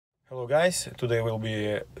Hello guys, today will be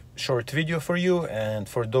a short video for you, and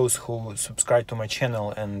for those who subscribe to my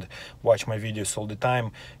channel and watch my videos all the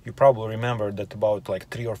time, you probably remember that about like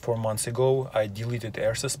 3 or 4 months ago I deleted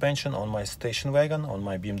air suspension on my station wagon, on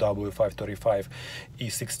my BMW 535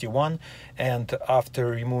 E61, and after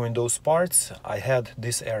removing those parts I had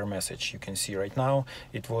this error message. You can see right now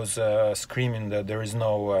it was screaming that there is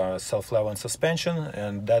no self-leveling suspension,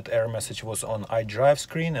 and that error message was on iDrive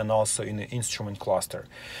screen and also in the instrument cluster.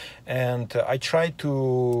 And I tried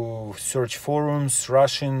to search forums,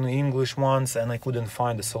 Russian, English ones, and I couldn't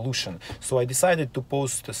find a solution. So I decided to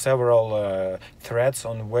post several threads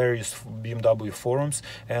on various BMW forums,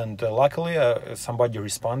 and luckily somebody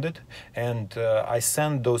responded, and I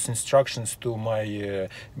sent those instructions to my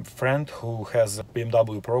friend who has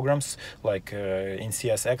BMW programs like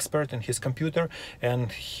NCS Expert in his computer,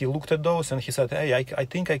 and he looked at those and he said, hey, I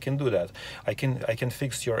think I can do that. I can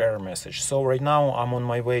fix your error message. So right now I'm on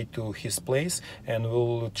my way to his place and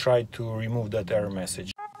we'll try to remove that error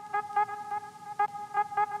message.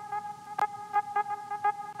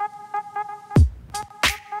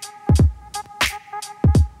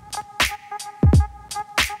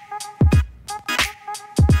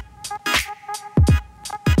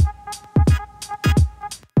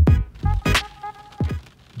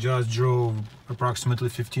 Just drove approximately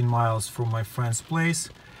 15 miles from my friend's place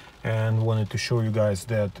and wanted to show you guys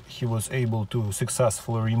that he was able to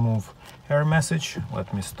successfully remove error message.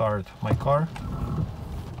 Let me start my car.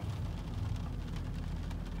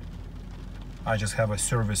 I just have a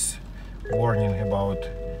service warning about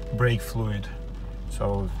brake fluid,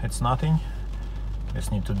 so it's nothing.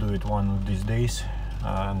 Just need to do it one of these days,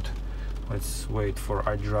 and let's wait for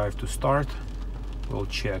iDrive to start. We'll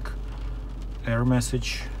check error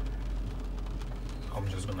message. I'm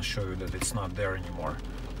just gonna show you that it's not there anymore.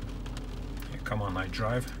 Come on,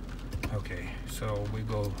 iDrive. Okay, so we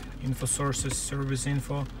go info sources, service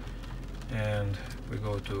info, and we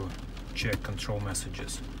go to check control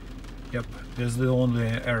messages. Yep, this is the only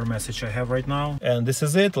error message I have right now, and this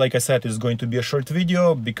is it. Like I said, it's going to be a short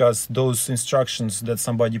video because those instructions that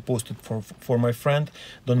somebody posted for my friend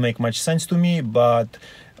don't make much sense to me, but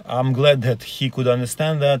I'm glad that he could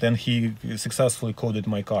understand that and he successfully coded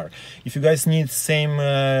my car. If you guys need same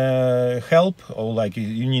help, or like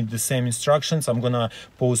you need the same instructions, I'm gonna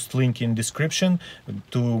post link in description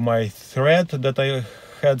to my thread that I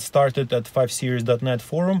had started at 5series.net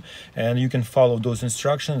forum, and you can follow those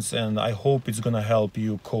instructions, and I hope it's gonna help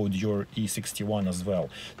you code your E61 as well,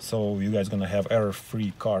 so you guys gonna have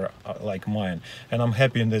error-free car like mine. And I'm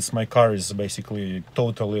happy in this. My car is basically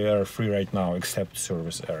totally error-free right now except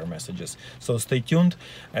service error messages. So stay tuned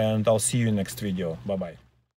and I'll see you in next video. Bye bye.